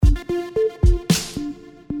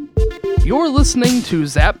You're listening to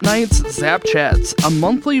Zap Nights Zap Chats, a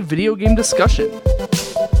monthly video game discussion.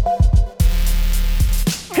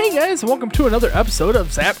 Hey guys, welcome to another episode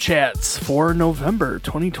of Zap Chats for November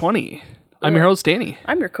 2020. I'm your host, Danny.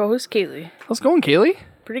 I'm your co-host, Kaylee. How's it going, Kaylee?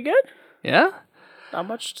 Pretty good. Yeah? Not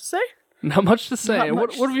much to say. Not much to say. Not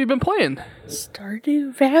What much. have you been playing?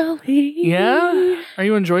 Stardew Valley. Yeah? Are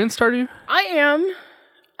you enjoying Stardew? I am.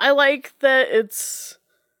 I like that it's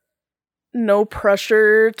no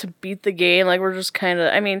pressure to beat the game. Like, we're just kind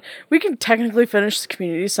of... I mean, we can technically finish the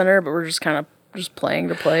community center, but we're just kind of just playing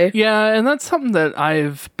to play. Yeah, and that's something that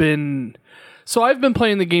I've been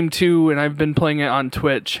playing the game too, and I've been playing it on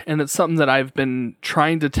Twitch, and it's something that I've been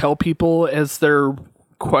trying to tell people as they're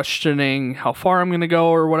questioning how far I'm going to go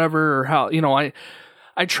or whatever, or how,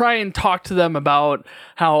 I try and talk to them about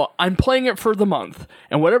how I'm playing it for the month,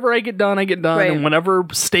 and whatever I get done, Right. and whatever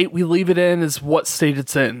state we leave it in is what state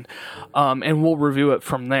it's in, and we'll review it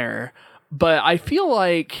from there. But I feel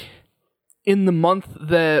like in the month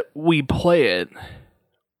that we play it,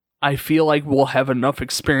 I feel like we'll have enough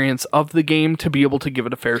experience of the game to be able to give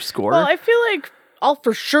it a fair score. Well, I feel like I'll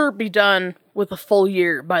for sure be done with a full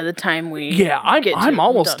year by the time we I'm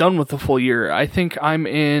almost done with the full year. I think I'm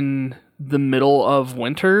in the middle of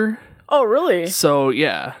winter. Oh, really? So,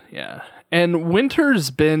 yeah. And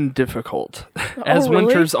winter's been difficult, as really?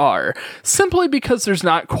 winters are. Simply because there's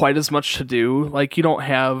not quite as much to do. Like, you don't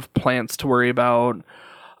have plants to worry about.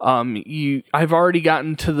 I've already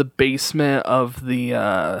gotten to the basement of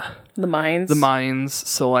the mines,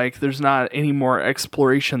 so like there's not any more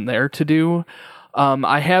exploration there to do.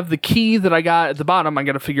 I have the key that I got at the bottom. I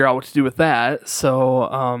got to figure out what to do with that.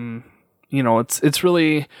 So, it's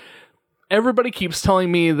really, everybody keeps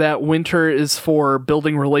telling me that winter is for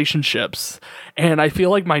building relationships, and I feel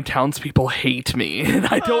like my townspeople hate me, and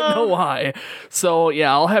I don't know why. So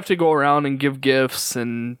yeah, I'll have to go around and give gifts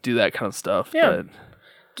and do that kind of stuff. Yeah. But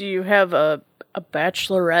Do you have a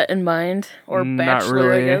bachelorette in mind? Or not bachelor,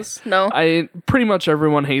 really. I guess? No? pretty much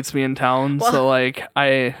everyone hates me in town, so like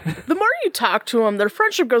The more you talk to them, their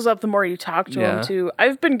friendship goes up the more you talk to them, too.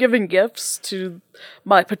 I've been giving gifts to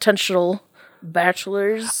my potential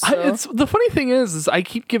bachelors. So. it's the funny thing is I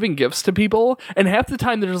keep giving gifts to people, and half the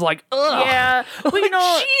time they're just like, ugh. Yeah. Well,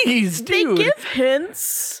 jeez, they dude. give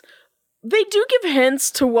hints. They do give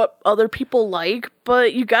hints to what other people like,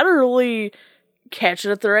 but you gotta really catch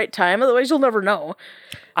it at the right time, otherwise you'll never know.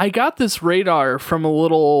 I got this radar from a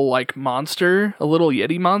little like monster, a little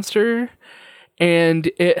Yeti monster,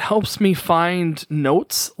 and it helps me find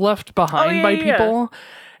notes left behind by people.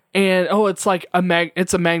 And it's like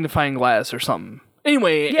it's a magnifying glass or something.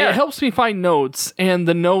 Anyway, it helps me find notes, and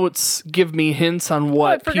the notes give me hints on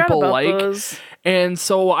what people like. Those. And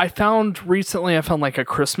so I found like a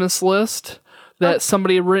Christmas list that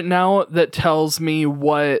somebody had written out that tells me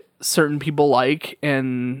what certain people like,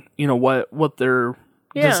 and what their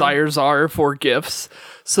desires are for gifts.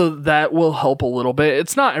 So that will help a little bit.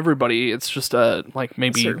 It's not everybody. It's just like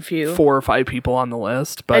maybe 4 or 5 people on the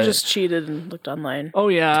list. But I just cheated and looked online. Oh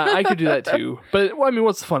yeah, I could do that too. But I mean,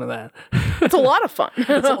 what's the fun of that? It's a lot of fun.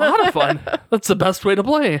 It's a lot of fun. That's the best way to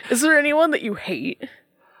play. Is there anyone that you hate?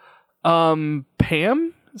 Pam?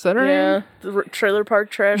 Is that her name? Yeah, the trailer park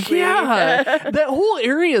trash lady. Yeah, that whole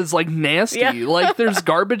area is like nasty. Yeah. Like there's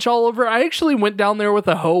garbage all over. I actually went down there with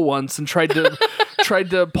a hoe once and tried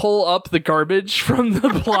to pull up the garbage from the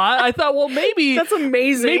plot. I thought, well, maybe that's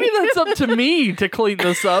amazing. Maybe that's up to me to clean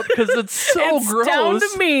this up because it's so gross. Down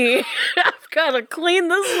to me. I've got to clean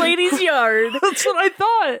this lady's yard. That's what I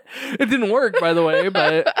thought. It didn't work, by the way,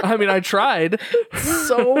 but I mean, I tried.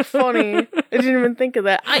 So funny. I didn't even think of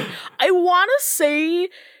that. I want to say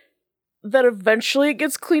that eventually it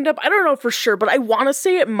gets cleaned up. I don't know for sure, but I want to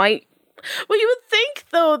say it might. Well, you would think,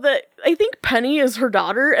 though, that I think Penny is her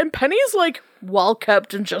daughter, and Penny's, like,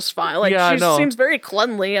 well-kept and just fine. Like, she seems very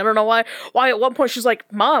cleanly. I don't know why at one point she's like,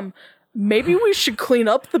 Mom, maybe we should clean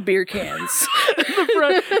up the beer cans.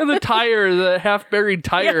 and the tire, the half-buried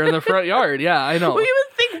tire in the front yard. Yeah, I know. Well,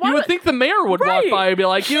 you would think the mayor would walk by and be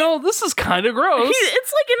like, this is kind of gross.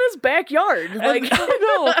 It's like in his backyard. Like, I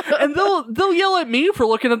know. And they'll yell at me for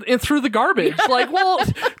looking at it through the garbage. Like, well,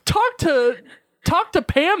 talk to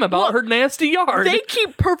Pam about her nasty yard. They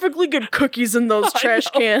keep perfectly good cookies in those trash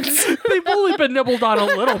cans. They've only been nibbled on a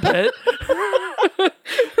little bit.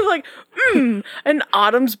 Like, an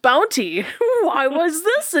Autumn's Bounty. Why was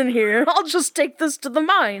this in here? I'll just take this to the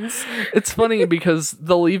mines. It's funny because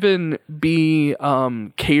they'll even be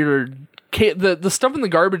catered the stuff in the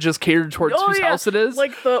garbage is catered towards whose house it is.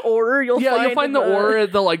 Like the ore you'll find the ore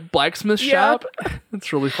at the like blacksmith shop.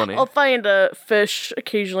 It's really funny. I'll find a fish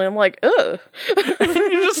occasionally. I'm like, ugh.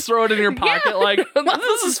 You just throw it in your pocket like,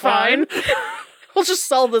 this is fine. We'll just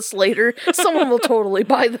sell this later. Someone will totally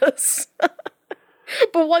buy this.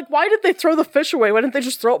 But like, why did they throw the fish away? Why didn't they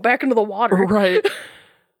just throw it back into the water? Right.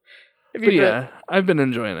 I've been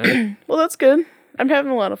enjoying it. Well, that's good. I'm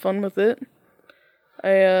having a lot of fun with it.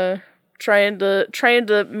 I trying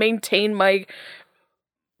to maintain my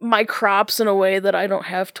crops in a way that I don't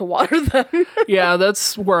have to water them. Yeah,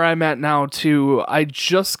 that's where I'm at now too. I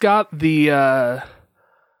just got the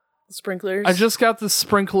sprinklers. I just got the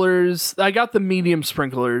sprinklers. I got the medium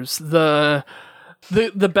sprinklers. The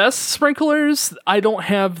best sprinklers I don't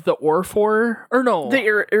have the ore for. Or no. The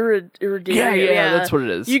irradiator. Yeah, that's what it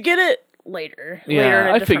is. You get it later.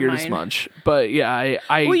 Yeah, I figured as much. But yeah,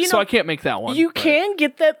 I can't make that one. You can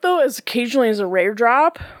get that though as occasionally as a rare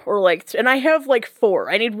drop or like, and I have like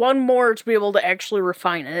 4. I need 1 more to be able to actually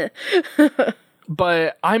refine it.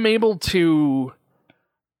 But I'm able to.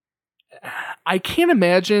 I can't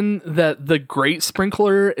imagine that the great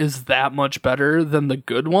sprinkler is that much better than the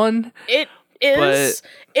good one. It is.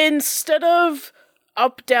 Instead of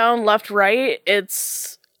up, down, left, right,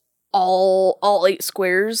 it's all 8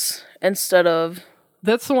 squares instead of.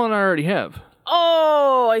 That's the one I already have.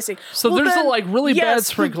 Oh, I see. So there's a like really bad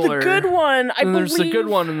sprinkler. The good one, I believe. There's the good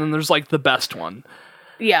one, and then there's like the best one.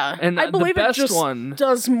 Yeah, and I believe the best it just one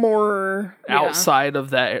does more outside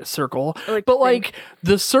of that circle. Like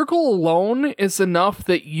the circle alone is enough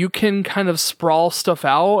that you can kind of sprawl stuff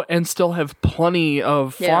out and still have plenty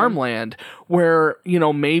of farmland. Where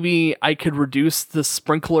maybe I could reduce the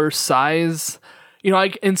sprinkler size.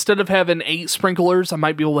 Instead of having 8 sprinklers, I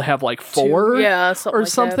might be able to have like 4, or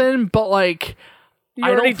something. But like. You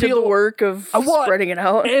already did the work of spreading it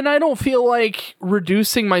out. And I don't feel like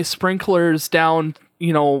reducing my sprinklers down,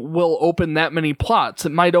 will open that many plots.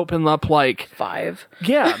 It might open up like 5.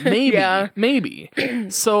 Yeah, maybe. Maybe.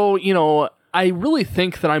 So, I really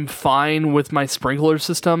think that I'm fine with my sprinkler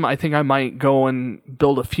system. I think I might go and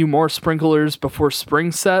build a few more sprinklers before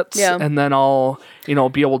spring sets. Yeah. And then I'll,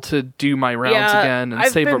 be able to do my rounds again and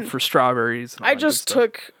save up for strawberries. I just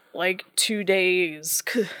took like 2 days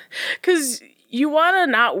because you want to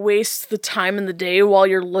not waste the time in the day while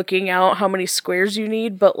you're looking out how many squares you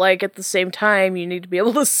need, but like at the same time, you need to be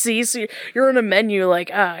able to see. So you're in a menu like,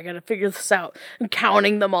 I got to figure this out and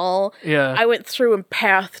counting them all. Yeah. I went through and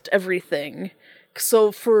pathed everything.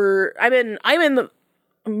 So I'm in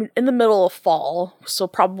the middle of fall, so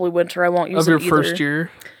probably winter. I won't use it of your first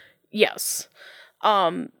year. Yes.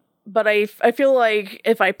 But I feel like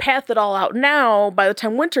if I path it all out now, by the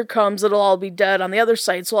time winter comes, it'll all be dead on the other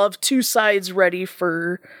side. So I'll have 2 sides ready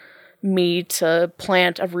for me to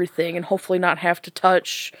plant everything and hopefully not have to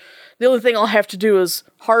touch. The only thing I'll have to do is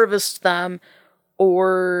harvest them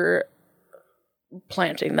or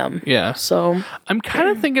planting them. Yeah. So I'm kind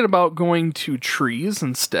of thinking about going to trees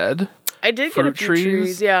instead. I did get a few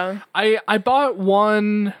trees, yeah. I bought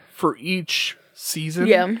one for each season.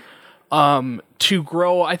 Yeah. To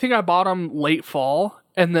grow, I think I bought them late fall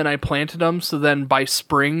and then I planted them. So then by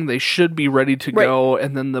spring they should be ready to go.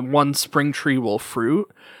 And then the one spring tree will fruit.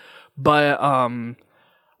 But, I don't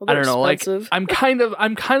know, expensive. Like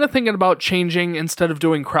I'm kind of thinking about changing instead of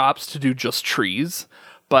doing crops to do just trees.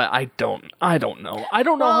 But I don't know. I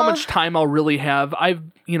don't know how much time I'll really have.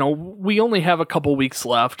 We only have a couple weeks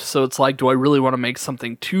left, so it's like, do I really want to make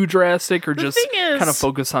something too drastic or just kind of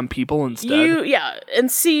focus on people instead? And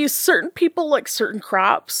see, certain people like certain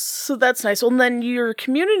crops, so that's nice. Well, and then your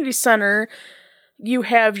community center, you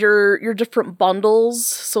have your different bundles.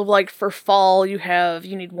 So like for fall, you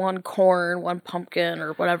need 1 corn, 1 pumpkin,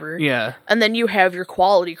 or whatever. Yeah. And then you have your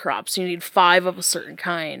quality crops. You need 5 of a certain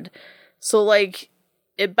kind. So like,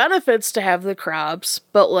 it benefits to have the crops,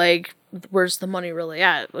 but like, where's the money really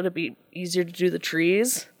at? Would it be easier to do the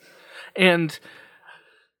trees? And,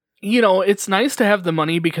 it's nice to have the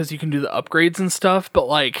money because you can do the upgrades and stuff, but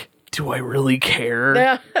like, do I really care?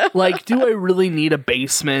 Yeah. Like, do I really need a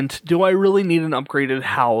basement? Do I really need an upgraded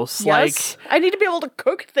house? Yes. I need to be able to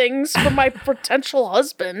cook things for my potential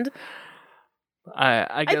husband.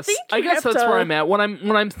 I guess that's where I'm at when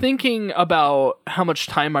I'm thinking about how much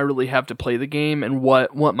time I really have to play the game and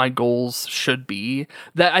what my goals should be.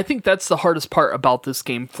 That I think that's the hardest part about this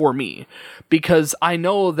game for me, because I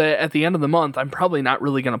know that at the end of the month I'm probably not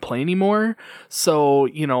really going to play anymore. So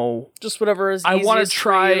just whatever is. I want to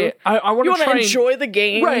try. I want to try and enjoy the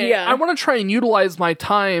game, right? Yeah. I want to try and utilize my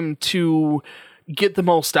time to get the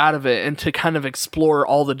most out of it and to kind of explore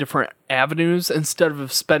all the different avenues instead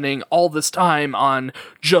of spending all this time on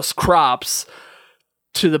just crops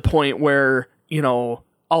to the point where, you know,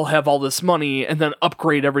 I'll have all this money and then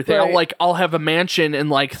upgrade everything. Right. I'll have a mansion in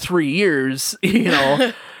like 3 years, you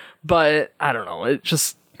know, but I don't know.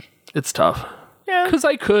 It's tough. Yeah. Because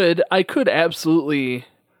I could absolutely,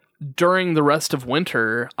 during the rest of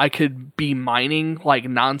winter, I could be mining like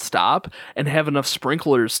nonstop and have enough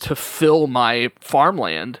sprinklers to fill my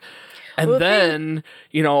farmland. And then,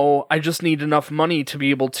 you know, I just need enough money to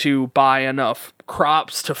be able to buy enough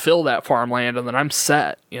crops to fill that farmland, and then I'm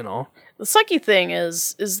set, you know. The sucky thing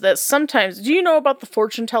is that sometimes, do you know about the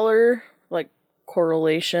fortune teller, like,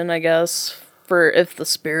 correlation, I guess, for if the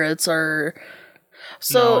spirits are...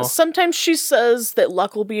 So No. sometimes she says that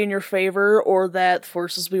luck will be in your favor or that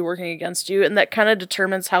forces will be working against you, and that kind of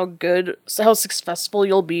determines how successful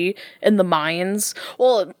you'll be in the mines.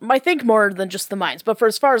 Well, I think more than just the mines, but for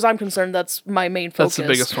as far as I'm concerned, that's my main focus. That's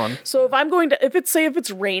the biggest one. So if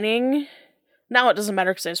it's raining, now it doesn't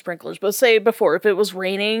matter because I have sprinklers, but say before, if it was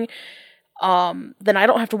raining, then I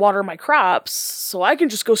don't have to water my crops, so I can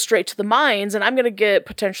just go straight to the mines, and I'm gonna get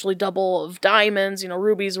potentially double of diamonds, you know,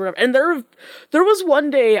 rubies, or whatever. And there was one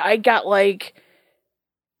day I got like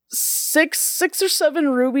six or seven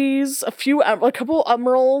rubies, a couple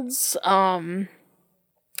emeralds, you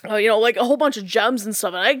know, like a whole bunch of gems and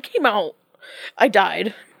stuff. And I came out, I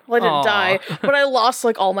died. Well, I didn't die, but I lost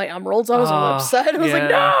like all my emeralds. I was really upset. I was like,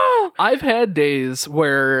 no! I've had days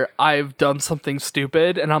where I've done something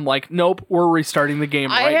stupid and I'm like, nope, we're restarting the game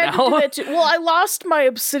right now. I had to do that too. Well, I lost my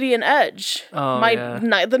obsidian edge.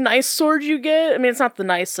 The nice sword you get. I mean, it's not the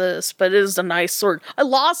nicest, but it is a nice sword. I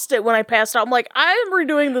lost it when I passed out. I'm like, I'm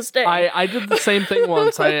redoing this day. I did the same thing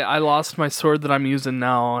once. I lost my sword that I'm using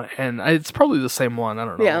now, and it's probably the same one. I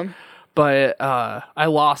don't know. Yeah. But I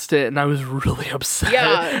lost it, and I was really upset.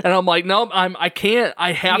 Yeah. And I'm like, nope, I can't.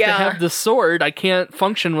 I have to have this sword. I can't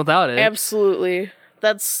function without it. Absolutely.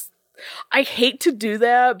 I hate to do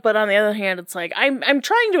that, but on the other hand, it's like I'm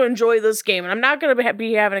trying to enjoy this game, and I'm not going to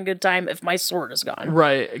be having a good time if my sword is gone.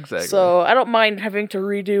 Right, exactly. So I don't mind having to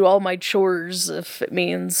redo all my chores if it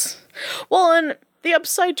means. Well, and the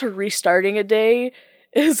upside to restarting a day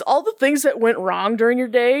is all the things that went wrong during your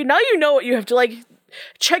day. Now you know what you have to, like,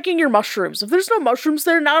 checking your mushrooms. If there's no mushrooms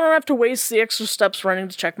there, now I don't have to waste the extra steps running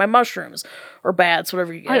to check my mushrooms or bats,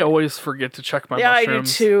 whatever you get. I always forget to check my mushrooms. Yeah, I do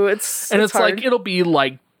too. It's hard. like, it'll be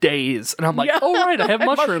like days, and I'm like, oh right, I have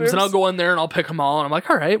mushrooms, and I'll go in there and I'll pick them all, and I'm like,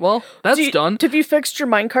 all right, well, that's done. Have you fixed your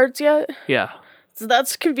mine carts yet? Yeah. So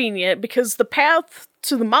that's convenient, because the path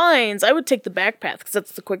to the mines, I would take the back path because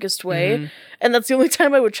that's the quickest way, and that's the only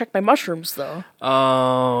time I would check my mushrooms, though.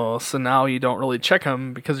 Oh, so now you don't really check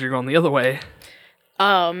them because you're going the other way.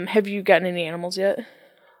 Have you gotten any animals yet?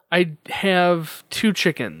 I have 2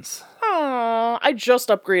 chickens. Aww, I just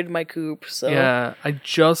upgraded my coop, so... Yeah, I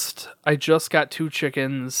just got 2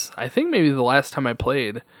 chickens. I think maybe the last time I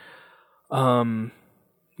played.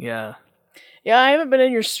 Yeah. Yeah, I haven't been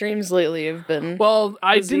in your streams lately. I've been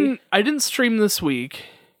busy. I didn't stream this week.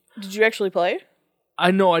 Did you actually play? I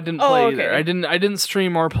know I didn't play either. I didn't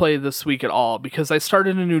stream or play this week at all because I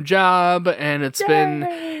started a new job, and it's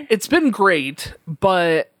been great,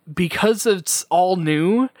 but because it's all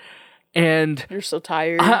new and you're so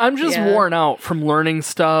tired. I'm just worn out from learning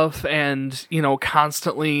stuff and, you know,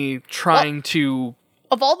 constantly trying to...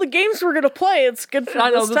 Of all the games we're going to play, it's good for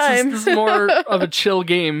this time. This is more of a chill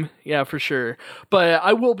game. Yeah, for sure. But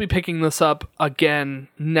I will be picking this up again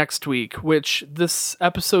next week, which this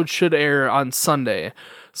episode should air on Sunday.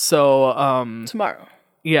 So, tomorrow.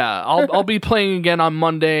 Yeah, I'll be playing again on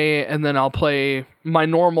Monday, and then I'll play... My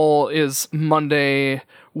normal is Monday,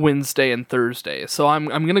 Wednesday, and Thursday. So I'm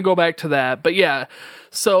going to go back to that. But yeah,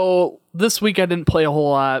 so this week I didn't play a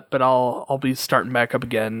whole lot, but I'll be starting back up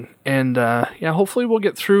again. And yeah, hopefully we'll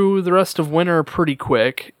get through the rest of winter pretty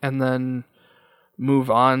quick, and then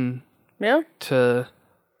move on to...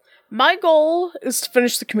 My goal is to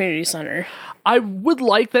finish the community center. I would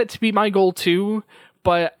like that to be my goal too,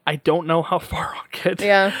 but I don't know how far I'll get.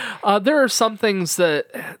 Yeah. There are some things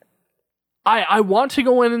that I want to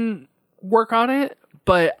go in and work on it,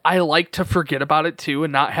 but I like to forget about it too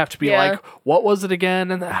and not have to be like, what was it again?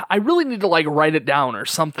 And I really need to like write it down or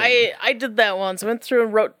something. I did that once. I went through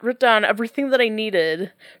and wrote down everything that I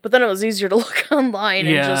needed, but then it was easier to look online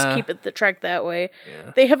and just keep it track that way.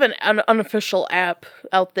 Yeah. They have an unofficial app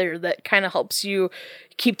out there that kind of helps you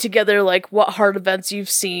keep together like what hard events you've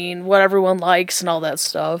seen, what everyone likes, and all that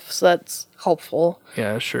stuff. So that's helpful.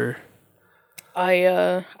 Yeah, sure.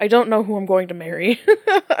 I don't know who I'm going to marry.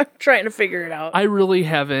 I'm trying to figure it out. I really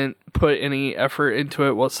haven't put any effort into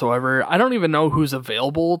it whatsoever. I don't even know who's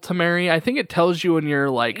available to marry. I think it tells you in your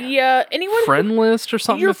anyone friend list or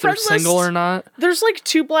something if they're single or not. There's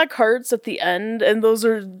 2 black hearts at the end, and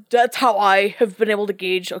that's how I have been able to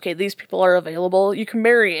gauge, okay, these people are available. You can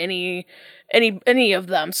marry any of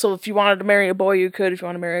them. So if you wanted to marry a boy, you could. If you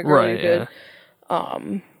want to marry a girl, you could.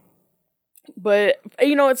 Yeah. But,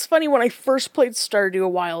 it's funny, when I first played Stardew a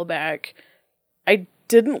while back, I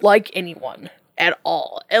didn't like anyone at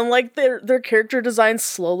all. And, their character design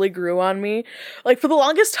slowly grew on me. For the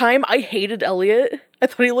longest time, I hated Elliot. I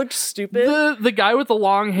thought he looked stupid. The guy with the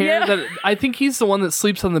long hair, that I think he's the one that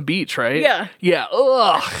sleeps on the beach, right? Yeah. Yeah,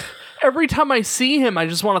 ugh. Every time I see him, I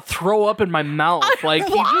just want to throw up in my mouth.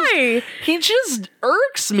 Why? He just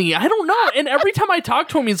irks me. I don't know. And every time I talk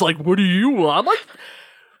to him, he's like, "What do you want?" I'm like,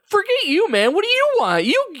 forget you, man. What do you want?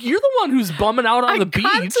 You're the one who's bumming out on the beach.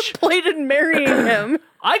 I contemplated marrying him.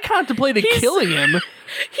 I contemplated killing him.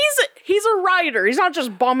 He's a writer. He's not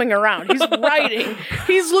just bumming around. He's writing.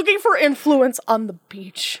 He's looking for influence on the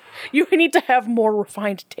beach. You need to have more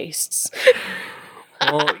refined tastes.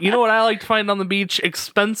 Well, you know what I like to find on the beach?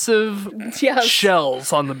 Expensive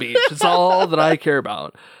shells on the beach. It's all that I care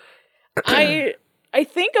about. I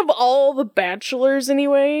think of all the bachelors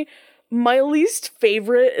anyway, my least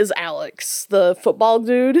favorite is Alex, the football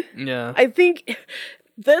dude. Yeah. I think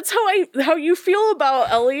that's how you feel about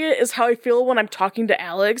Elliot is how I feel when I'm talking to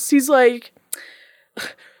Alex. He's like,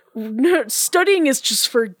 studying is just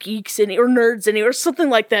for geeks or nerds or something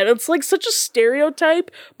like that. It's such a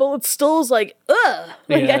stereotype, but it still is ugh.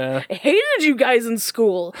 I hated you guys in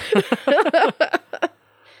school.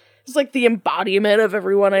 It's the embodiment of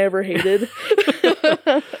everyone I ever hated.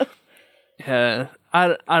 Yeah,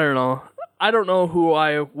 I don't know. I don't know who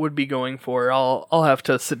I would be going for. I'll have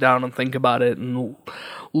to sit down and think about it and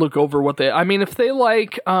look over what they. I mean, if they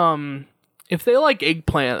like eggplant,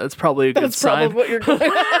 that's probably a good sign. That's probably what you're going.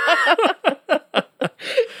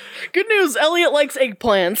 Good news, Elliot likes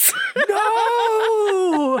eggplants.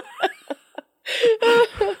 No.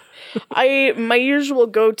 My usual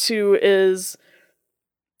go-to is,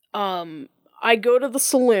 I go to the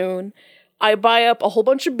saloon. I buy up a whole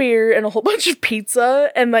bunch of beer and a whole bunch of pizza,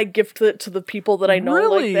 and I gift it to the people that I know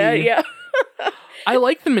like that. Yeah. I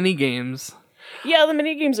like the mini games. Yeah, the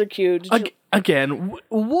mini games are cute. Again,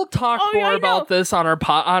 we'll talk more about this on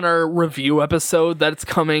our review episode that's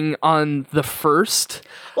coming on the 1st.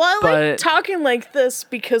 Well, I like talking like this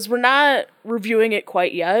because we're not reviewing it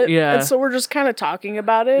quite yet. Yeah. And so we're just kind of talking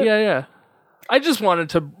about it. Yeah. I just wanted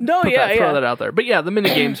to throw that out there. But yeah, the mini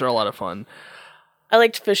games are a lot of fun. I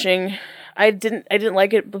liked fishing. I didn't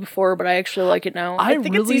like it before, but I actually like it now. I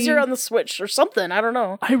think it's easier on the Switch or something. I don't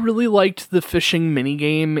know. I really liked the fishing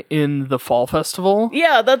minigame in the Fall Festival.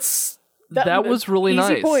 Yeah, that was really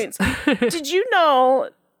easy nice. Points. Did you know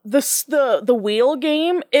the wheel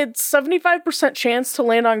game? It's 75% chance to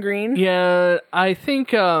land on green. Yeah, I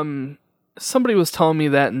think somebody was telling me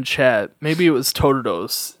that in chat. Maybe it was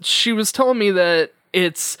Totodos. She was telling me that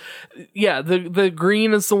it's the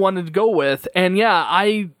green is the one to go with, and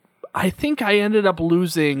I think I ended up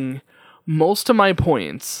losing most of my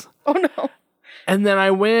points. Oh no. And then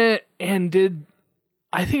I went and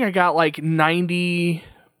I think I got 90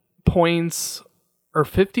 points or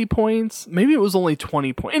 50 points. Maybe it was only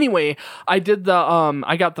 20 points. Anyway, I did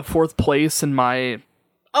I got the 4th place in my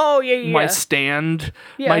my stand,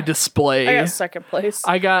 my display. I got 2nd place.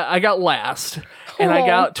 I got last. And I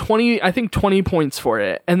got 20 points for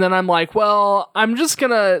it. And then I'm like, well, I'm just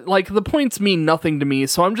gonna, the points mean nothing to me,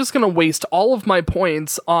 so I'm just gonna waste all of my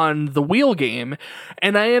points on the wheel game.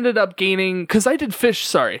 And I ended up gaining, because I did fish,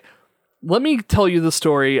 sorry. Let me tell you the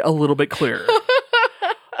story a little bit clearer.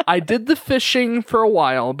 I did the fishing for a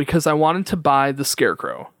while because I wanted to buy the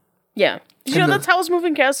Scarecrow. Yeah. Did you know that's Howl's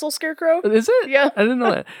Moving Castle Scarecrow? Is it? Yeah. I didn't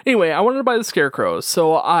know that. Anyway, I wanted to buy the Scarecrow,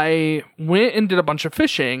 so I went and did a bunch of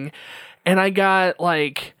fishing. And I got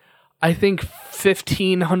I think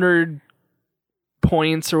 1,500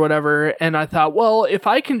 points or whatever. And I thought, well, if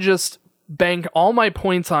I can just bank all my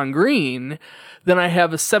points on green, then I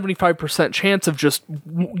have a 75% chance of just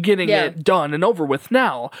getting it done and over with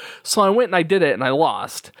now. So I went and I did it and I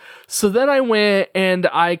lost. So then I went and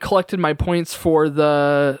I collected my points for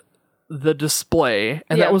the display.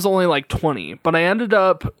 And that was only 20. But I ended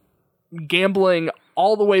up gambling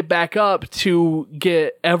all the way back up to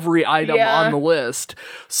get every item on the list.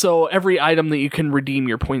 So every item that you can redeem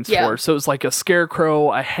your points for. So it's a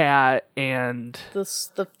scarecrow, a hat, and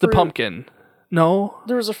the pumpkin. No?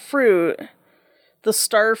 There was a fruit the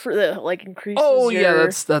star for the like increases. Oh yeah,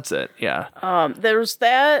 that's it. Yeah. There's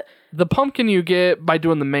that. The pumpkin you get by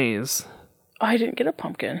doing the maze. Oh, I didn't get a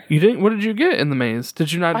pumpkin. You didn't? What did you get in the maze?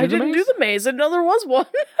 Did you not do the maze? I didn't do the maze. I know there was one.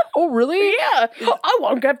 Oh, really? Yeah. I'm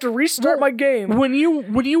gonna have to restart my game. When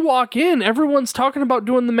you walk in, everyone's talking about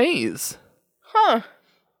doing the maze. Huh.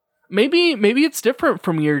 Maybe it's different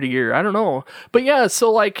from year to year. I don't know. But yeah,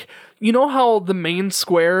 so like, you know how the main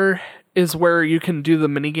square is where you can do the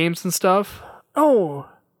mini games and stuff? Oh.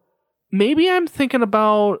 Maybe I'm thinking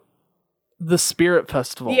about the Spirit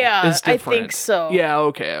Festival. Yeah, is different. I think so. Yeah,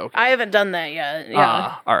 okay. I haven't done that yet.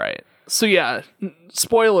 Yeah. All right. So yeah,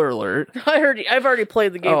 spoiler alert. I've already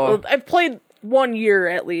played the game. Oh. I've played 1 year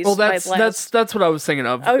at least. Well, that's what I was thinking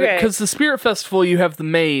of. Okay. Because the Spirit Festival, you have the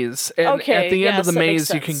maze, and at the end of the maze,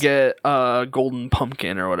 you can get a golden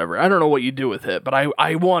pumpkin or whatever. I don't know what you do with it, but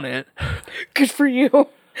I want it. Good for you.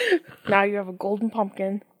 Now you have a golden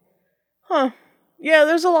pumpkin. Huh. Yeah,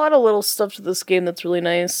 there's a lot of little stuff to this game that's really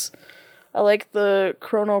nice. I like the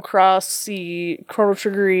Chrono Trigger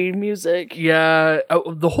music. Yeah,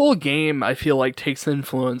 the whole game, I feel like, takes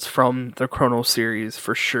influence from the Chrono series,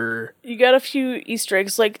 for sure. You got a few Easter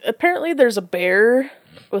eggs. Like, apparently there's a bear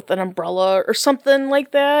with an umbrella or something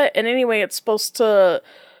like that. And anyway, it's supposed to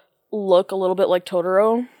look a little bit like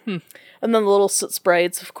Totoro. And then the little soot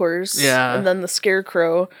sprites, of course. Yeah. And then the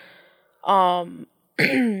scarecrow.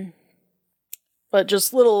 But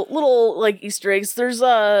just little like Easter eggs. There's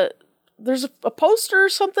a poster or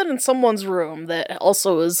something in someone's room that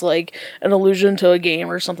also is like an allusion to a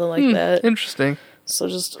game or something like that. Interesting. So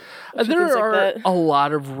just there are a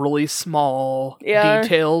lot of really small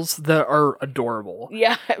details that are adorable.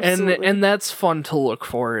 Yeah, absolutely. And that's fun to look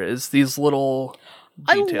for, is these little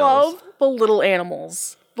details. I love the little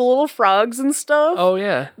animals. The little frogs and stuff. Oh,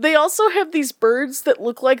 yeah. They also have these birds that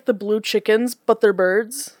look like the blue chickens, but they're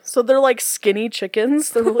birds. So they're like skinny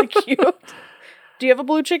chickens. They're really cute. Do you have a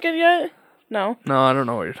blue chicken yet? No. No, I don't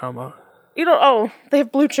know what you're talking about. You don't? Oh, they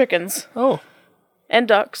have blue chickens. Oh. And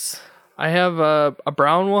ducks. I have a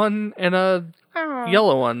brown one and a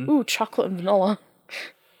yellow one. Ooh, chocolate and vanilla.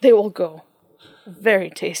 They will go very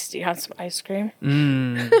tasty on some ice cream.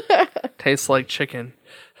 Tastes like chicken.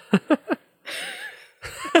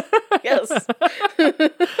 Yes.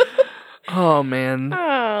 Oh, man.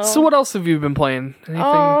 Oh. So what else have you been playing?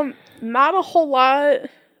 Anything? Not a whole lot.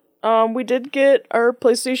 We did get our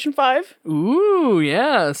PlayStation 5. Ooh,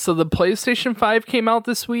 yeah. So the PlayStation 5 came out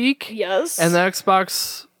this week. Yes. And the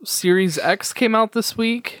Xbox Series X came out this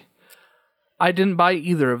week. I didn't buy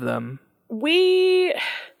either of them. We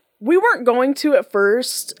weren't going to at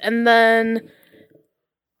first, and then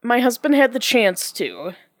my husband had the chance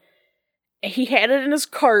to. He had it in his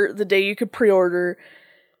cart the day you could pre-order,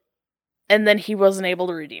 and then he wasn't able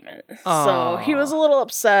to redeem it. Aww. So he was a little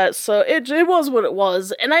upset. So it was what it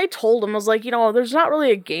was. And I told him, I was like, there's not really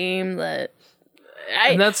a game that...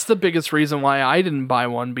 And that's the biggest reason why I didn't buy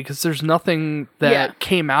one, because there's nothing that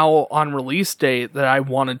came out on release date that I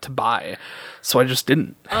wanted to buy. So I just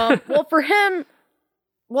didn't. Well, for him...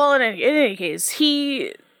 Well, in any case,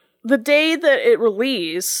 the day that it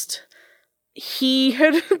released... He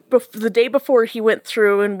had, the day before, he went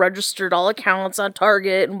through and registered all accounts on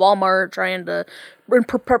Target and Walmart, trying to, in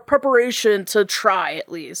preparation to try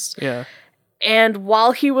at least. Yeah. And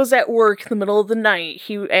while he was at work in the middle of the night,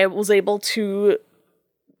 he was able to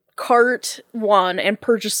cart one and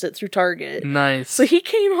purchase it through Target. Nice. So he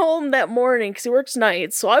came home that morning, because he works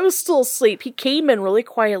nights, so I was still asleep. He came in really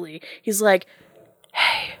quietly. He's like,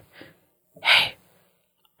 hey,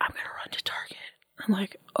 I'm gonna run to Target. I'm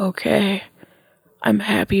like, okay. I'm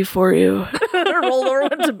happy for you. Rolled over,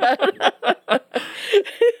 went to bed.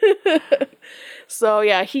 So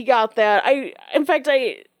yeah, he got that. In fact,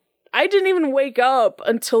 I didn't even wake up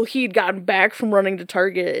until he'd gotten back from running to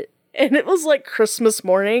Target. And it was like Christmas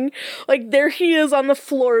morning. Like, there he is on the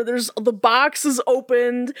floor. The box is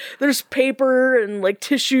opened. There's paper and like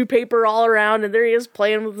tissue paper all around. And there he is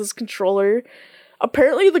playing with his controller.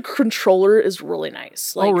 Apparently, the controller is really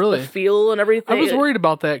nice. Like, really? The feel and everything. I was worried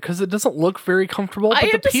about that because it doesn't look very comfortable,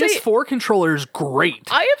 but the PS4 controller is great.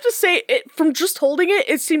 I have to say, from just holding it,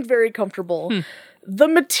 it seemed very comfortable. The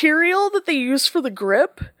material that they use for the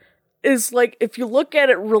grip is like, if you look at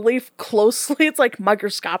it really closely, it's like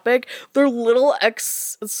microscopic. They're little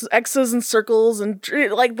X's and circles and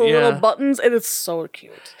like the little buttons, and it's so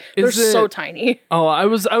cute. They're so tiny. Oh, I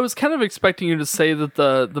was kind of expecting you to say that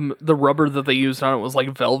the rubber that they used on it was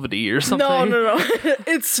like velvety or something. No.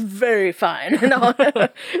 It's very fine. No,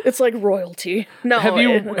 it's like royalty. No.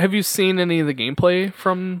 Have you seen any of the gameplay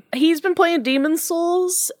from? He's been playing Demon's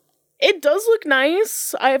Souls. It does look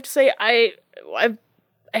nice. I have to say,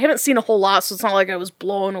 I haven't seen a whole lot, so it's not like I was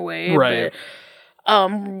blown away. Right.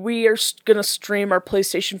 But, we are gonna stream our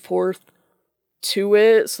PlayStation 4 to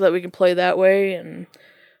it so that we can play that way, and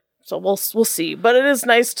so we'll see. But it is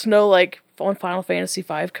nice to know, like, when Final Fantasy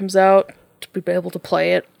V comes out, to be able to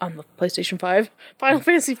play it on the PlayStation 5. Final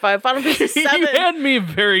Fantasy 5, Final Fantasy 7. You had me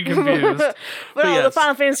very confused. but yes. The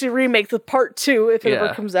Final Fantasy remake, the part 2, if it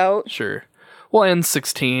ever comes out. Sure. Well, and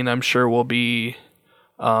 16, I'm sure will be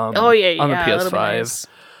on the PS5. Nice.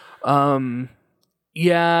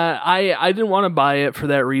 Yeah, I didn't want to buy it for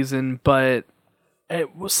that reason, but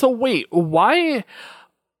so wait, why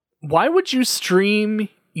would you stream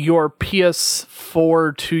your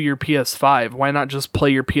PS4 to your PS5? Why not just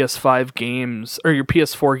play your PS5 games or your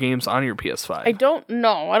PS4 games on your PS5? I don't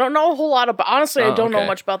know. I don't know a whole lot about. Honestly, I don't know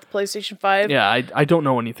much about the PlayStation 5. Yeah, I don't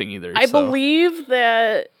know anything either. I believe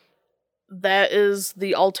that is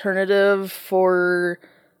the alternative for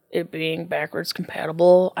it being backwards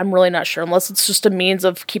compatible. I'm really not sure, unless it's just a means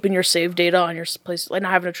of keeping your save data on your place, like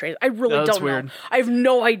not having to trace. I really don't know. I have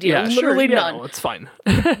no idea. Literally none. No, it's fine.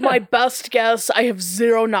 My best guess, I have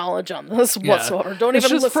zero knowledge on this whatsoever. Don't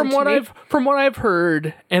even listen from to what me. From what I've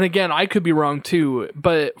heard, and again, I could be wrong too,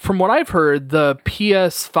 but from what I've heard, the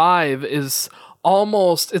PS5 is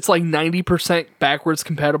almost, it's like 90% backwards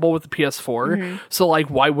compatible with the PS4. Mm-hmm. So like,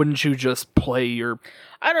 why wouldn't you just play your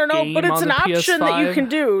I don't know, but it's an option that you can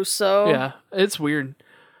do, so... Yeah, it's weird.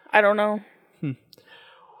 I don't know.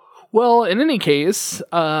 Well, in any case,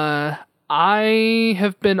 I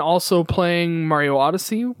have been also playing Mario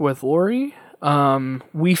Odyssey with Lori.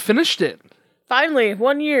 We finished it. Finally,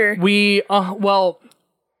 1 year. We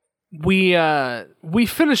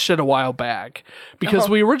finished it a while back, because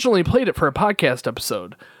we originally played it for a podcast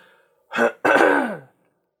episode.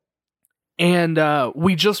 And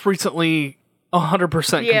we just recently...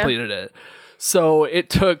 100% completed it. So it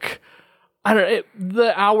took,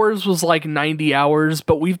 the hours was like 90 hours,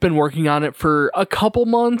 but we've been working on it for a couple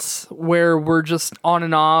months where we're just on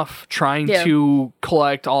and off trying to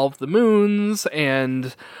collect all of the moons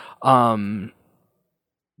and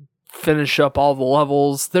finish up all the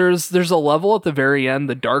levels. There's a level at the very end,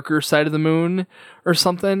 the darker side of the moon or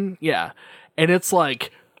something. Yeah. And it's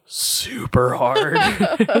like super hard.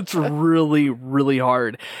 It's really, really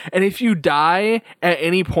hard. And if you die at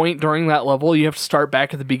any point during that level, you have to start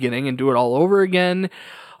back at the beginning and do it all over again.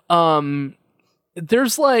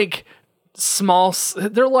 There's like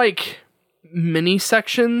they're like mini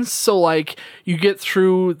sections. So like you get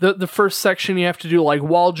through the first section, you have to do like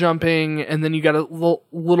wall jumping, and then you got a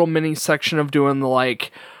little mini section of doing the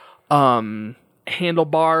like handlebar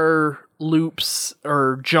loops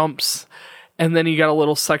or jumps. And then you got a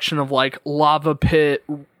little section of like lava pit,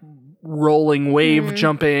 rolling wave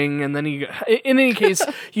jumping. And then in any case,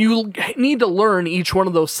 you need to learn each one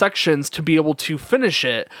of those sections to be able to finish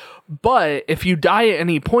it. But if you die at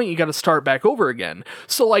any point, you got to start back over again.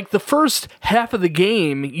 So like the first half of the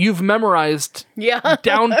game, you've memorized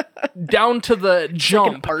down to the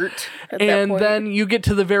jump part. And then you get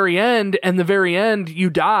to the very end, and the very end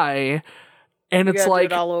you die. And it's like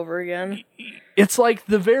do it all over again. It's like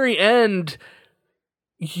the very end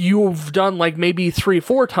you've done like maybe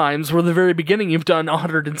 3-4 times, where the very beginning you've done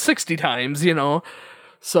 160 times, you know?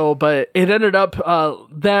 So, but it ended up,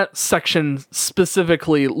 that section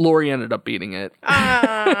specifically, Lori ended up beating it.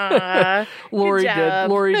 Lori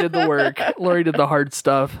did the work. Lori did the hard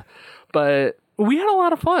stuff. But we had a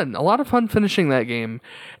lot of fun finishing that game.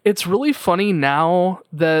 It's really funny now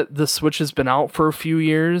that the Switch has been out for a few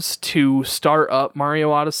years to start up Mario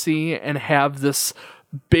Odyssey and have this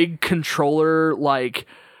big controller like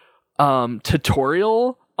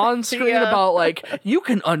tutorial on screen about like, you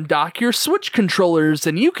can undock your Switch controllers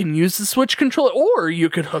and you can use the Switch controller, or you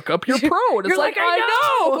could hook up your Pro. And it's like, I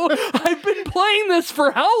know! I've been playing this for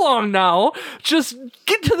how long now? Just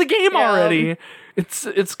get to the game already.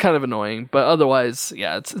 It's kind of annoying, but otherwise,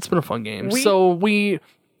 yeah, it's been a fun game.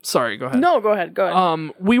 Sorry, go ahead. No, go ahead.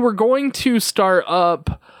 We were going to start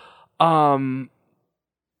up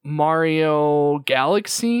Mario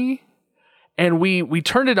Galaxy, and we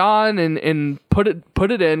turned it on and put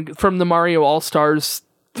it in from the Mario All-Stars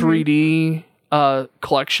 3D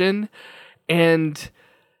collection, and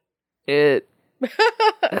it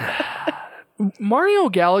Mario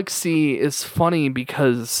Galaxy is funny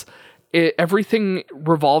because everything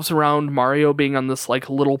revolves around Mario being on this like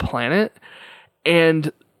little planet,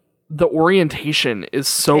 and the orientation is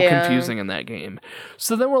so confusing in that game.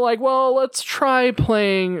 So then we're like, well, let's try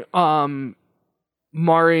playing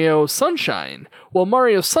Mario Sunshine. Well,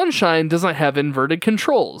 Mario Sunshine doesn't have inverted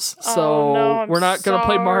controls, so we're not going to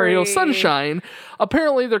play Mario Sunshine.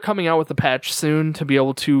 Apparently, they're coming out with a patch soon to be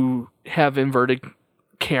able to have inverted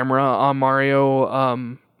camera on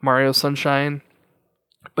Mario Sunshine.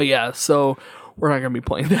 But yeah, so we're not going to be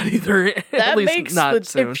playing that either. That At least makes not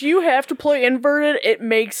soon. If you have to play inverted, it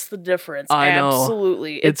makes the difference. I know.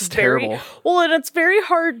 Absolutely. It's terrible. Well, and it's very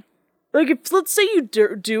hard. Like, if let's say you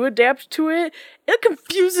do adapt to it, it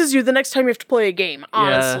confuses you the next time you have to play a game,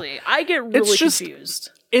 honestly. Yeah. I get really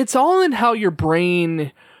confused. It's all in how your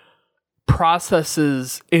brain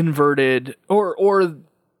processes inverted or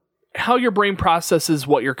how your brain processes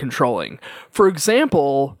what you're controlling. For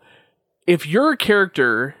example, if you're a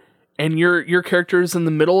character and your character is in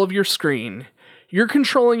the middle of your screen, you're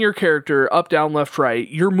controlling your character up, down, left, right.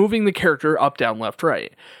 You're moving the character up, down, left,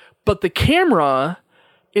 right. But the camera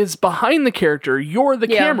is behind the character. You're the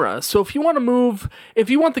camera. So if you want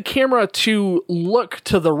the camera to look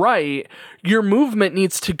to the right, your movement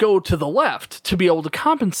needs to go to the left to be able to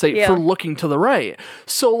compensate for looking to the right.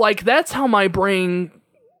 So like that's how my brain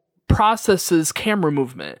processes camera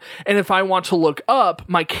movement. And if I want to look up,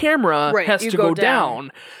 my camera has to go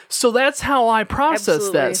down. So that's how I process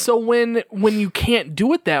that. So when you can't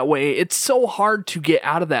do it that way, it's so hard to get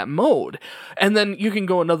out of that mode. And then you can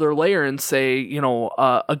go another layer and say,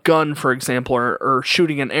 a gun, for example, or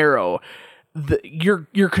shooting an arrow.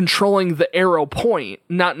 You're controlling the arrow point,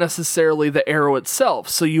 not necessarily the arrow itself.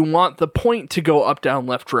 So you want the point to go up, down,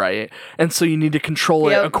 left, right, and so you need to control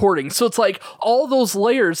it according. So it's like all those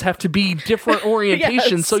layers have to be different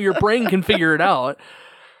orientations so your brain can figure it out.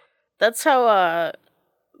 That's how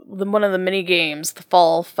one of the mini games, the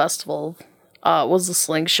Fall Festival, was the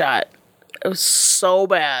slingshot. It was so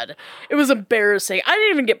bad. It was embarrassing. I didn't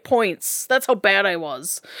even get points. That's how bad I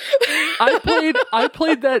was. I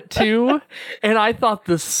played that too, and I thought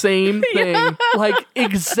the same thing. Yeah. Like,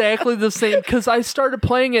 exactly the same. Because I started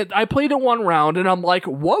playing it. I played it one round, and I'm like,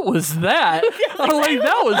 what was that? I'm like,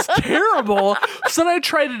 that was terrible. So then I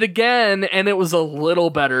tried it again, and it was a little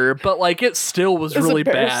better, but like, it still was really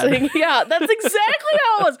bad. Yeah, that's exactly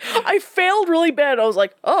how it was. I failed really bad. I was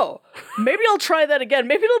like, oh, maybe I'll try that again.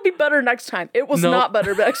 Maybe it'll be better next time. It was not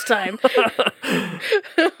better next time.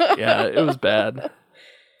 Yeah, it was bad.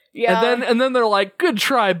 Yeah. And then they're like, good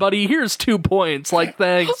try, buddy. Here's 2 points. Like,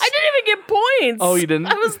 thanks. I didn't even get points. Oh, you didn't?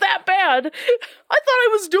 I was that bad. I thought I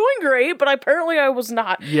was doing great, but apparently I was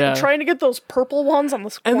not. Yeah. I'm trying to get those purple ones on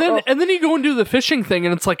the score. And then you go and do the fishing thing,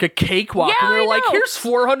 and it's like a cakewalk. Yeah, and they're like, here's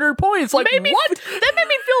 400 points. Like, what? That made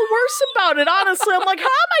me feel worse about it, honestly. I'm like, how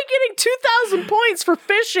am I getting 2,000 points for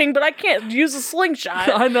fishing, but I can't use a slingshot?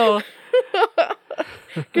 I know.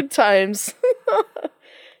 Good times.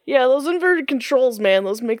 Yeah, those inverted controls, man,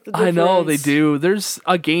 those make the difference. I know, they do. There's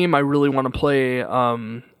a game I really want to play,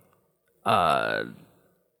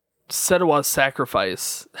 Senua's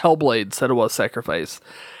Sacrifice. Hellblade Senua's Sacrifice.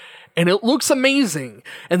 And it looks amazing.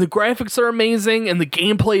 And the graphics are amazing, and the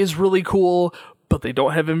gameplay is really cool, but they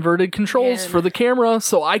don't have inverted controls for the camera,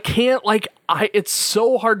 so I can't, it's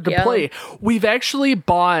so hard to play. We've actually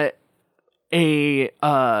bought a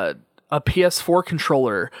PS4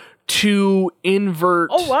 controller to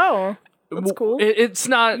invert. Oh wow, that's cool. It's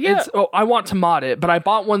not. Yeah. I want to mod it, but I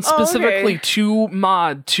bought one specifically to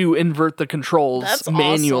mod to invert the controls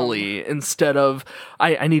manually instead of.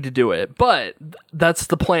 I need to do it, but that's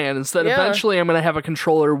the plan. Instead, eventually, I'm going to have a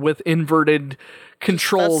controller with inverted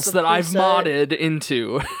controls that I've modded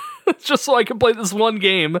into, just so I can play this one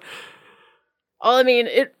game. Oh, I mean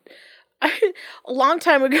a long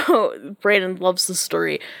time ago, Brandon loves this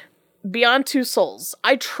story. Beyond Two Souls,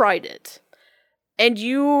 I tried it, and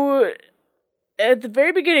you, at the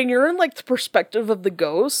very beginning, you're in like the perspective of the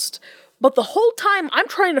ghost, but the whole time I'm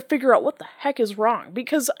trying to figure out what the heck is wrong,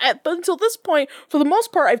 because until this point, for the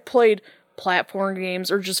most part, I've played platform games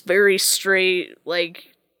or just very straight,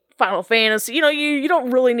 like Final Fantasy. You don't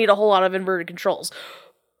really need a whole lot of inverted controls.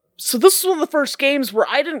 So this is one of the first games where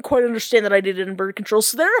I didn't quite understand that I needed inverted controls,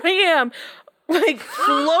 so there I am, like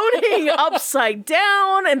floating upside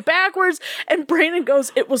down and backwards, and Brandon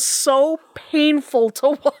goes, it was so painful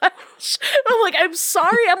to watch. I'm like, I'm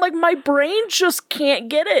sorry. I'm like, my brain just can't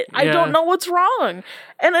get it. I don't know what's wrong.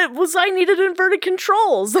 And I needed inverted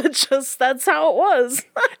controls. That's how it was.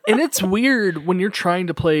 And it's weird when you're trying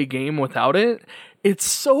to play a game without it.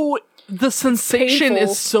 The sensation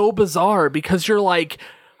is so bizarre because you're like,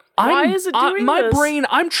 why is it doing my this? brain,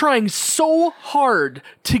 I'm trying so hard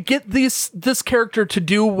to get this character to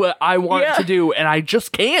do what I want to do, and I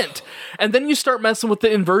just can't. And then you start messing with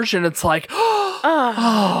the inversion, it's like,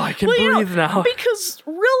 I can breathe now. Because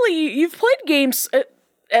really, you've played games,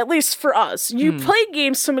 at least for us, you play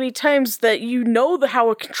games so many times that you know how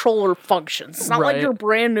a controller functions. It's not like you're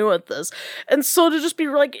brand new at this. And so to just be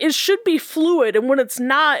like, it should be fluid, and when it's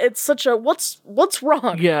not, it's such a, what's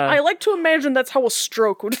wrong? Yeah. I like to imagine that's how a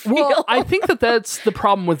stroke would feel. Well, I think that's the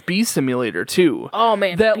problem with Bee Simulator, too. Oh,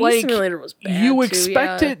 man. That, Bee Simulator was bad, you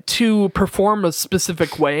expect it to perform a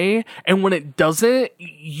specific way, and when it doesn't,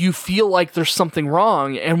 you feel like there's something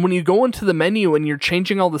wrong. And when you go into the menu and you're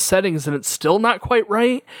changing all the settings and it's still not quite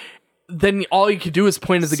right, then all you could do is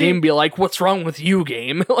point at the game and be like, what's wrong with you,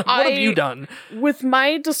 game? Like, what have you done? With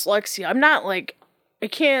my dyslexia, I'm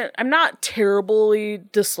not terribly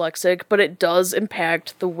dyslexic, but it does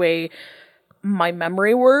impact the way my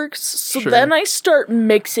memory works. So then I start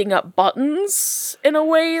mixing up buttons in a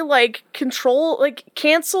way, like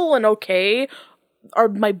cancel and okay are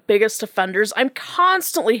my biggest offenders. I'm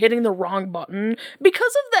constantly hitting the wrong button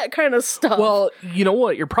because of that kind of stuff. Well, you know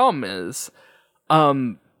what your problem is?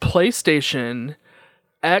 PlayStation,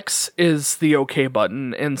 X is the OK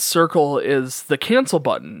button and circle is the cancel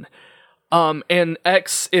button. And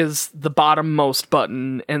X is the bottommost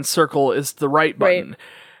button and circle is the right button.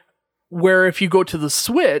 Where if you go to the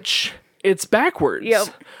Switch, it's backwards. Yep.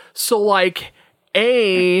 So like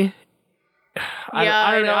A,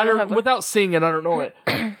 I don't without seeing it, I don't know it.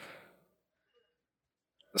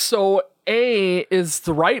 So A is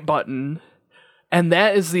the right button, and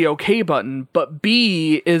that is the OK button, but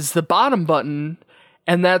B is the bottom button,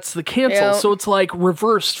 and that's the cancel. Yep. So it's like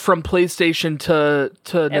reversed from PlayStation to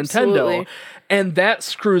Nintendo. And that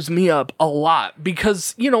screws me up a lot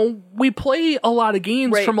because, we play a lot of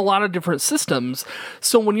games from a lot of different systems.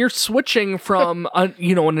 So when you're switching from a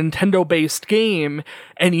Nintendo-based game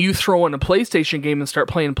and you throw in a PlayStation game and start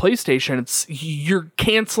playing PlayStation, you're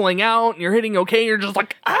canceling out and you're hitting OK. You're just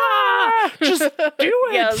like, just do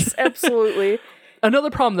it. Yes, absolutely.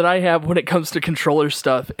 Another problem that I have when it comes to controller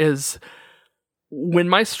stuff is when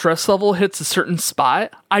my stress level hits a certain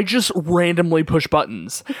spot, I just randomly push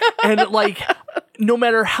buttons. And no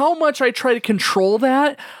matter how much I try to control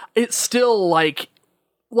that, it's still like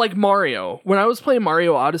Mario. When I was playing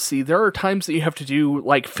Mario Odyssey, there are times that you have to do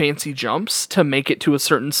fancy jumps to make it to a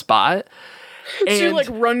certain spot. So you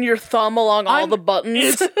run your thumb along all the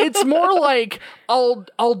buttons. It's more like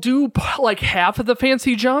I'll do half of the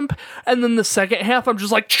fancy jump, and then the second half I'm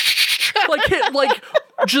just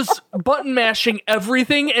just button mashing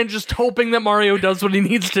everything and just hoping that Mario does what he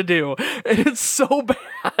needs to do. It's so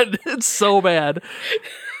bad. It's so bad.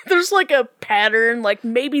 There's a pattern,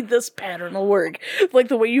 maybe this pattern will work.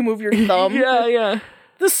 The way you move your thumb. Yeah.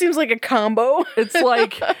 This seems like a combo. It's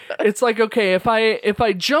like okay, if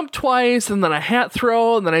I jump twice and then a hat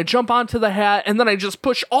throw and then I jump onto the hat and then I just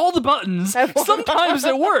push all the buttons, sometimes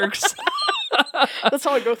it works. That's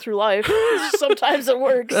how I go through life. Sometimes it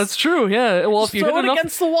works. That's true. Yeah. Well, if you hit enough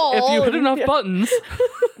against the wall, if you hit enough buttons,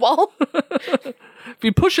 well, if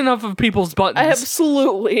you push enough of people's buttons,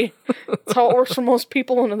 absolutely. That's how it works for most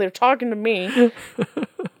people when they're talking to me.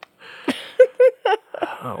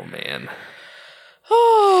 Oh man.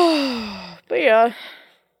 But yeah,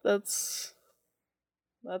 that's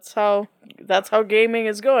how gaming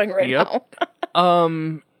is going right now.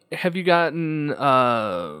 Have you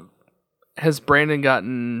gotten has Brandon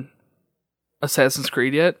gotten Assassin's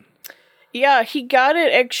Creed yet? Yeah, he got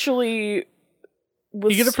it actually.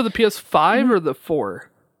 You get it for the PS5 or the 4?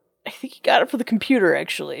 I think he got it for the computer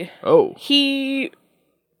actually. Oh. He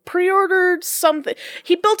pre-ordered something.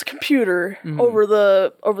 He built a computer over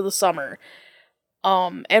the summer.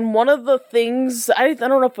 And one of the things, I don't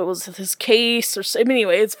know if it was his case or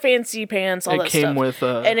anyway, it's fancy pants, all that stuff. It came with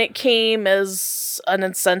and it came as an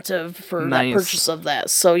incentive for that purchase of that.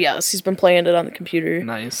 So yes, he's been playing it on the computer.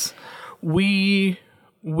 Nice. We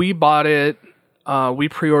bought it, we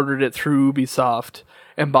pre-ordered it through Ubisoft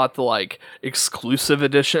and bought the exclusive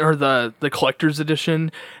edition or the collector's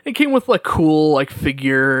edition. It came with cool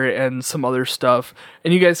figure and some other stuff,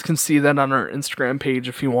 and you guys can see that on our Instagram page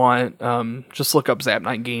if you want. Just look up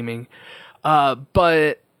Zap9 Gaming.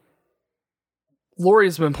 But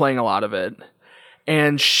Lori's been playing a lot of it,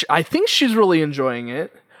 and I think she's really enjoying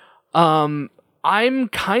it. I'm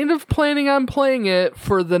kind of planning on playing it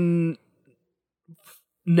for the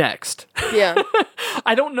next. Yeah.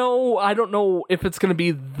 I don't know if it's going to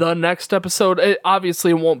be the next episode. It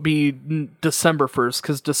obviously won't be December 1st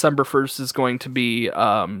because December 1st is going to be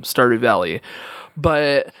Stardew Valley.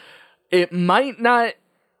 But it might not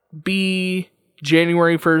be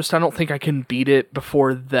January 1st. I don't think I can beat it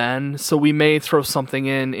before then. So we may throw something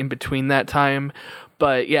in between that time.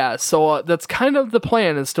 But yeah, so that's kind of the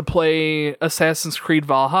plan, is to play Assassin's Creed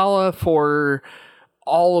Valhalla for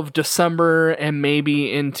all of December and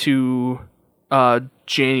maybe into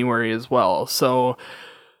January as well. So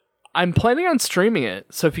I'm planning on streaming it.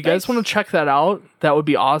 So if you guys want to check that out, that would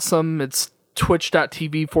be awesome. It's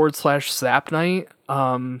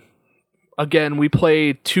twitch.tv/Zapnight. Again, we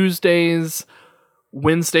play Tuesdays,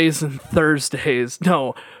 Wednesdays, and Thursdays.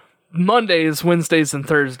 No, Mondays, Wednesdays, and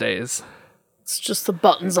Thursdays. It's just the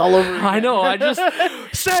buttons all over again. I know. I just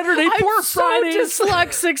Saturday, I'm Fridays. so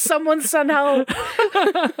dyslexic. Someone send help.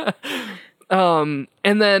 And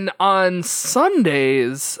then on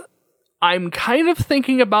Sundays, I'm kind of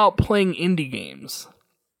thinking about playing indie games.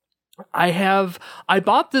 I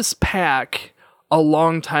bought this pack a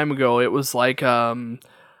long time ago. It was like oh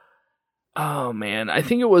man, I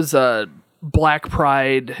think it was a Black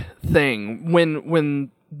Pride thing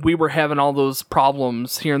when we were having all those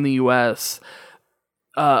problems here in the US.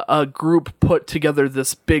 A group put together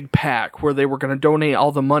this big pack where they were going to donate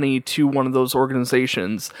all the money to one of those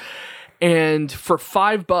organizations. And for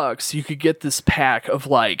 $5, you could get this pack of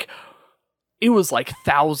it was like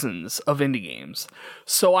thousands of indie games.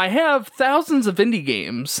 So I have thousands of indie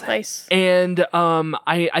games. Nice. And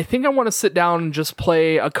I think I want to sit down and just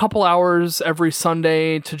play a couple hours every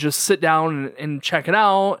Sunday to just sit down and check it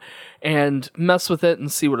out and mess with it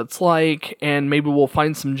and see what it's like. And maybe we'll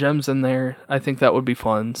find some gems in there. I think that would be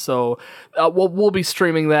fun. So we'll be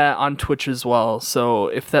streaming that on Twitch as well. So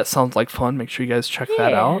if that sounds like fun, make sure you guys check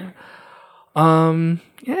that out.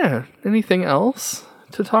 Yeah. Anything else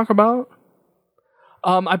to talk about?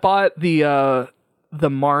 I bought the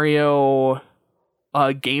Mario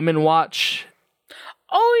Game & Watch.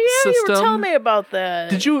 Oh yeah, system. you were telling me about that.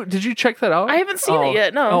 Did you check that out? I haven't seen it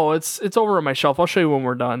yet. No. Oh, it's over on my shelf. I'll show you when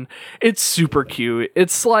we're done. It's super cute.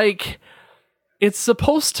 It's it's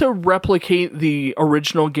supposed to replicate the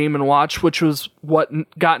original Game & Watch, which was what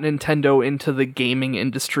got Nintendo into the gaming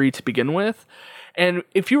industry to begin with. And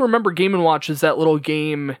if you remember, Game & Watch is that little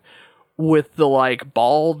game with the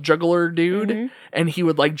ball juggler dude, and he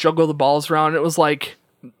would juggle the balls around. It was the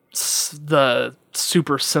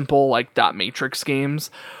super simple dot matrix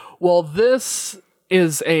games. Well, this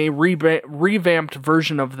is a revamped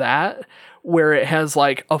version of that, where it has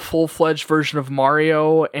a full-fledged version of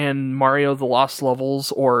Mario and Mario the Lost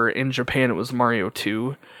Levels, or in Japan it was Mario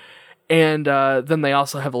 2. And then they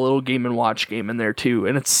also have a little Game & Watch game in there too,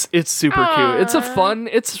 and it's super cute.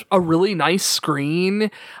 It's a really nice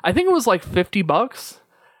screen. I think it was $50.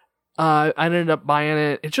 I ended up buying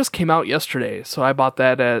it. It just came out yesterday, so I bought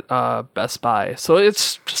that at Best Buy. So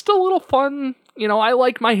it's just a little fun. I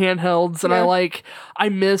like my handhelds, and I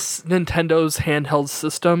miss Nintendo's handheld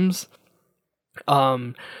systems.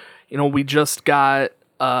 We just got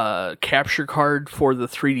a capture card for the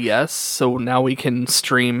 3DS, so now we can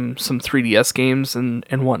stream some 3DS games and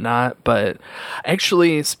whatnot. But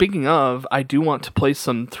actually, speaking of, I do want to play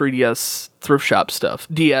some 3DS thrift shop stuff,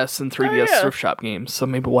 DS and 3DS thrift shop games, so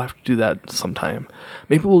maybe we'll have to do that sometime.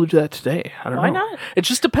 Maybe we'll do that today. I don't know. Why not? It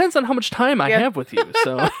just depends on how much time I have with you,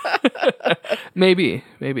 so maybe.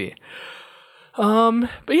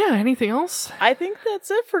 But yeah, anything else? I think that's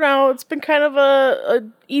it for now. It's been kind of a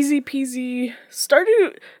easy peasy.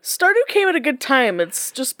 Stardew came at a good time.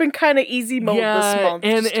 It's just been kind of easy mode this month.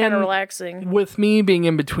 And kind of relaxing. With me being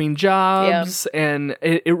in between jobs, and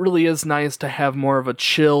it really is nice to have more of a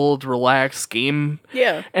chilled, relaxed game.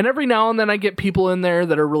 Yeah. And every now and then I get people in there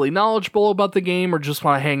that are really knowledgeable about the game or just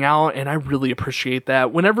want to hang out, and I really appreciate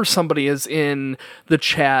that. Whenever somebody is in the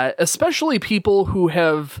chat, especially people who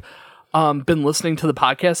have been listening to the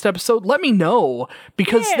podcast episode, let me know,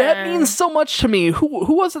 because that means so much to me.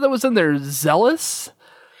 Who was it that was in there? Zealous?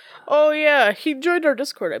 Oh yeah, he joined our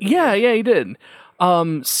Discord, I believe. Yeah, he did.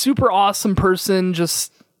 Super awesome person,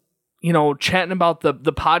 just chatting about the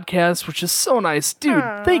podcast, which is so nice. Dude,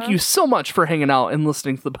 thank you so much for hanging out and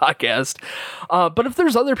listening to the podcast. But if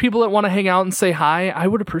there's other people that want to hang out and say hi, I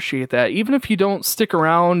would appreciate that. Even if you don't stick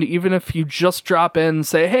around, even if you just drop in and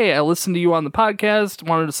say, hey, I listened to you on the podcast,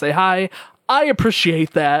 wanted to say hi, I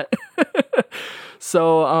appreciate that.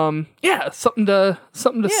 So, something to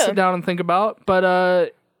sit down and think about.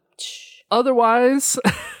 But otherwise...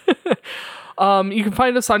 you can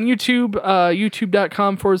find us on YouTube,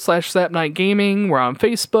 youtube.com/ZapNightGaming. We're on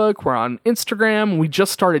Facebook. We're on Instagram. We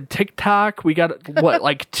just started TikTok. We got, 2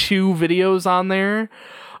 videos on there.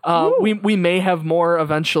 We may have more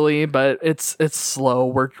eventually, but it's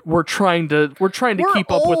slow. We're trying to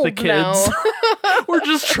keep up with the kids. We're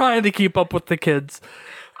just trying to keep up with the kids.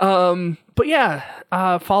 But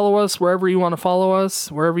yeah, follow us wherever you want to follow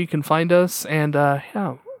us, wherever you can find us, and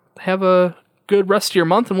have a good rest of your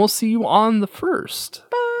month, and we'll see you on the 1st.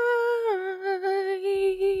 Bye.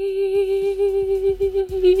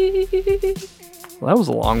 Well, that was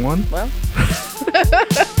a long one. Well.